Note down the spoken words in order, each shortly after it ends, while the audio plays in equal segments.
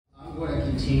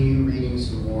continue reading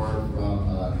some more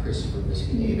from Christopher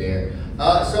Bisquita there.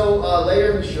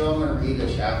 Later in the show, I'm going to read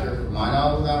a chapter from my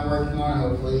novel that I'm working on.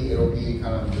 Hopefully, it'll be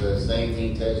kind of the same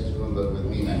thing Ted's doing, but with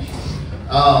me next year.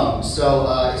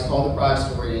 It's called The Pride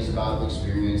Story, and it's about the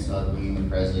experience of being the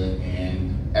president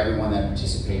and everyone that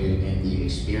participated in the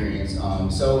experience.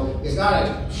 So it's not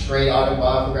a straight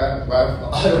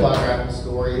autobiographical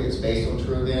story. It's based on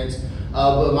true events.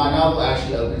 But my novel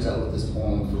actually opens up with this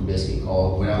poem from Biscuit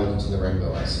called When I Look Into the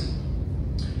Rainbow, I See.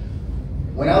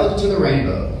 When I look into the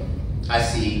rainbow, I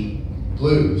see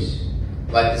blues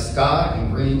like the sky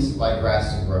and greens like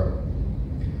grass to grow.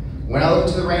 When I look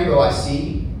into the rainbow, I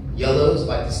see yellows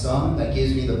like the sun that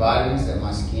gives me the vitamins that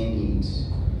my skin needs.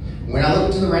 When I look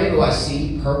into the rainbow, I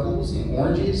see purples and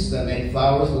oranges that make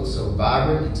flowers look so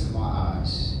vibrant into my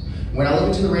eyes. When I look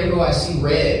into the rainbow, I see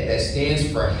red that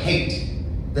stands for hate.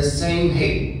 The same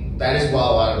hate. That is why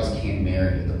a lot of us can't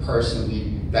marry the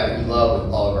person that we love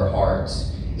with all of our hearts.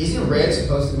 Isn't red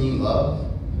supposed to mean love?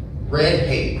 Red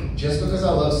hate, just because I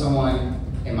love someone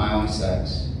in my own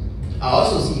sex. I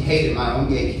also see hate in my own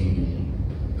gay community.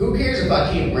 Who cares if I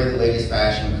can't wear the latest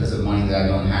fashion because of money that I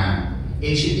don't have?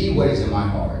 It should be what is in my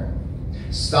heart.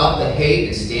 Stop the hate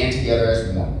and stand together as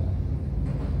one.